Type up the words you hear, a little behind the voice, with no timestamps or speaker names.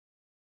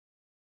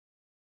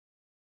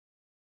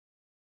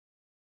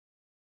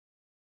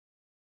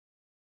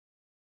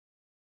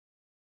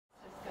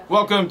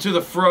Welcome to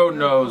the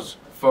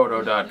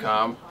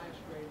FroKnowsPhoto.com.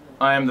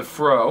 I am the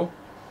Fro.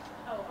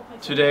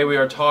 Today we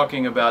are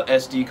talking about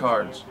SD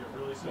cards.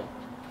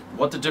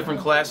 What the different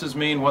classes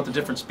mean, what the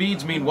different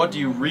speeds mean, what do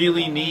you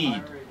really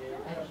need?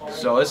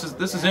 So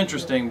this is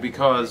interesting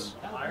because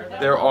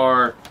there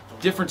are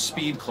different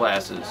speed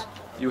classes.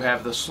 You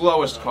have the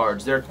slowest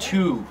cards. There are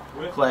two.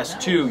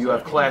 Class 2, you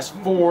have Class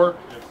 4,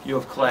 you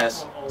have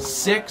Class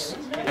 6,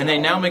 and they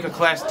now make a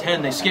Class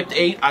 10. They skipped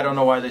 8. I don't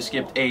know why they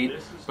skipped 8,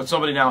 but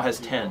somebody now has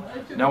 10.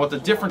 Now what the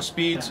different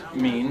speeds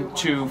mean,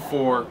 2,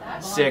 4,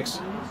 6,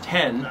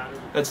 10,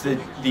 that's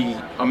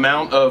the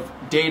amount of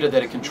data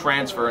that it can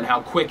transfer and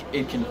how quick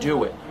it can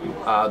do it.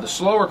 The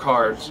slower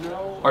cards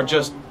are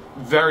just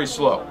very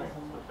slow.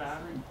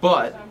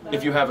 But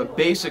if you have a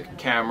basic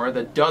camera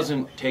that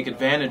doesn't take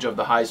advantage of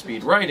the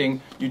high-speed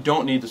writing, you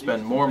don't need to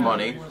spend more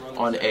money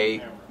on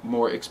a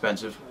more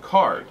expensive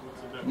card.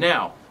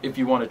 Now, if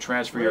you want to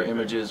transfer your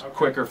images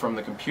quicker from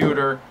the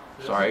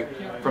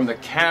from the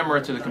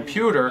camera to the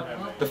computer,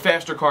 the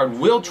faster card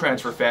will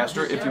transfer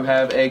faster if you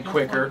have a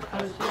quicker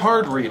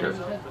card reader.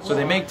 So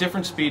they make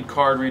different speed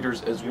card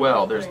readers as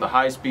well. There's the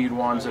high-speed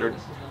ones that are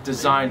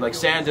designed, like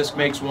SanDisk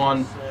makes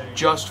one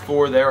just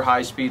for their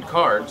high-speed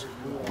cards,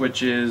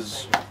 which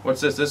is,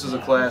 what's this? This is a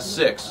Class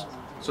 6.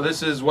 So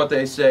this is what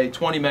they say,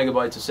 20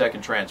 megabytes a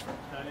second transfer.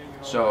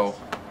 So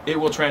it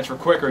will transfer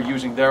quicker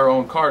using their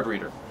own card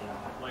reader.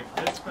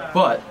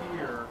 But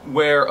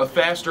where a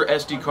faster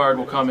SD card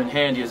will come in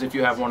handy is if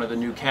you have one of the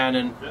new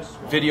Canon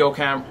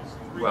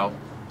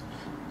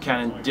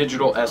Canon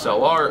digital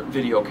SLR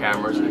video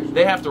cameras.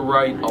 They have to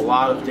write a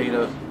lot of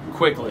data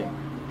quickly.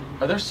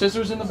 Are there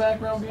scissors in the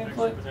background being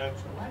played?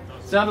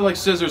 Sounded like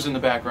scissors in the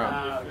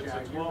background.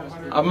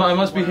 I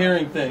must be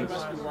hearing things.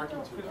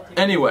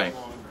 Anyway,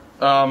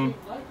 I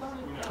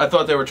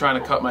thought they were trying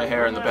to cut my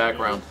hair in the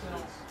background.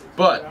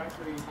 But,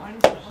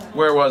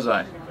 where was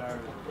I?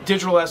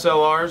 Digital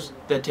SLRs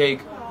that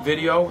take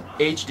video,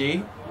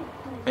 HD,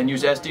 and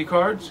use SD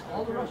cards,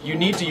 you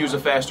need to use a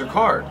faster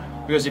card.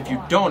 Because if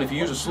you don't, if you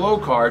use a slow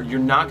card, you're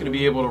not going to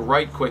be able to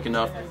write quick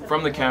enough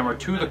from the camera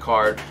to the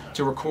card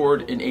to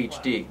record in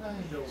HD.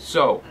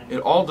 So, it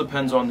all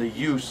depends on the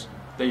use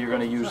that you're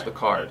going to use the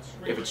card.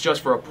 If it's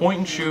just for a point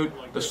and shoot,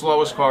 the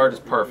slowest card is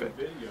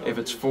perfect. If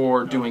it's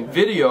for doing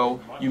video,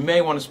 you may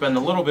want to spend a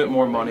little bit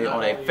more money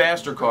on a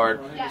faster card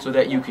so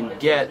that you can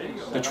get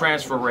the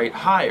transfer rate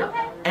higher.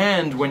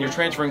 And when you're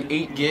transferring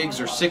 8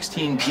 gigs or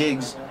 16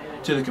 gigs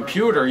to the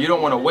computer, you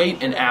don't want to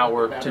wait an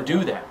hour to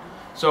do that.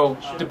 So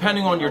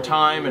depending on your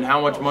time and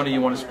how much money you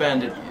want to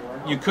spend,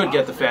 you could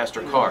get the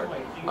faster card.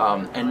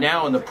 And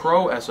now in the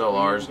Pro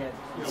SLRs,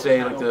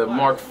 say like the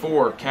Mark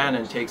IV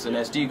Canon takes an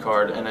SD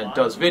card and it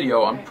does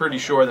video, I'm pretty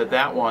sure that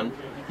that one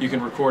you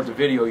can record the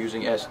video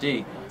using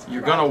SD.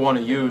 You're going to want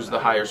to use the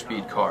higher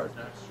speed card.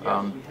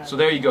 So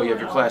there you go, you have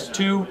your Class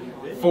 2,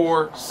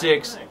 4,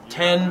 6,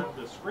 10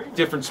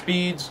 different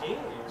speeds.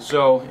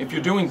 So if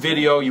you're doing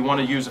video, you want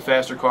to use a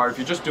faster card. If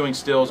you're just doing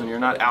stills and you're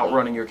not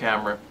outrunning your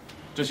camera,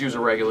 just use a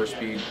regular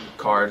speed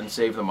card and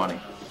save the money.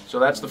 So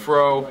that's the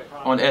Fro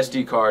on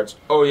SD cards.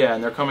 Oh yeah,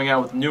 and they're coming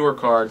out with newer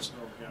cards.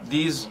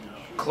 These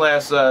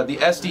the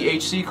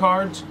SDHC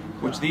cards,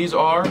 which these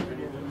are,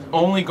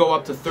 only go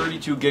up to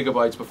 32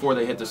 gigabytes before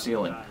they hit the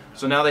ceiling.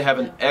 So now they have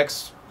an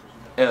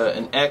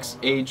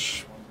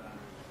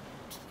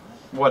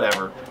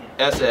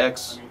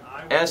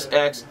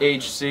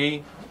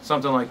SXHC,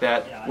 something like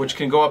that, which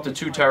can go up to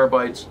 2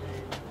 terabytes,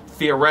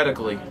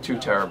 theoretically 2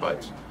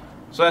 terabytes.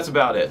 So that's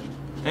about it.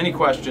 Any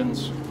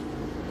questions,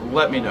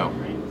 let me know.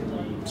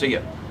 See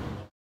ya.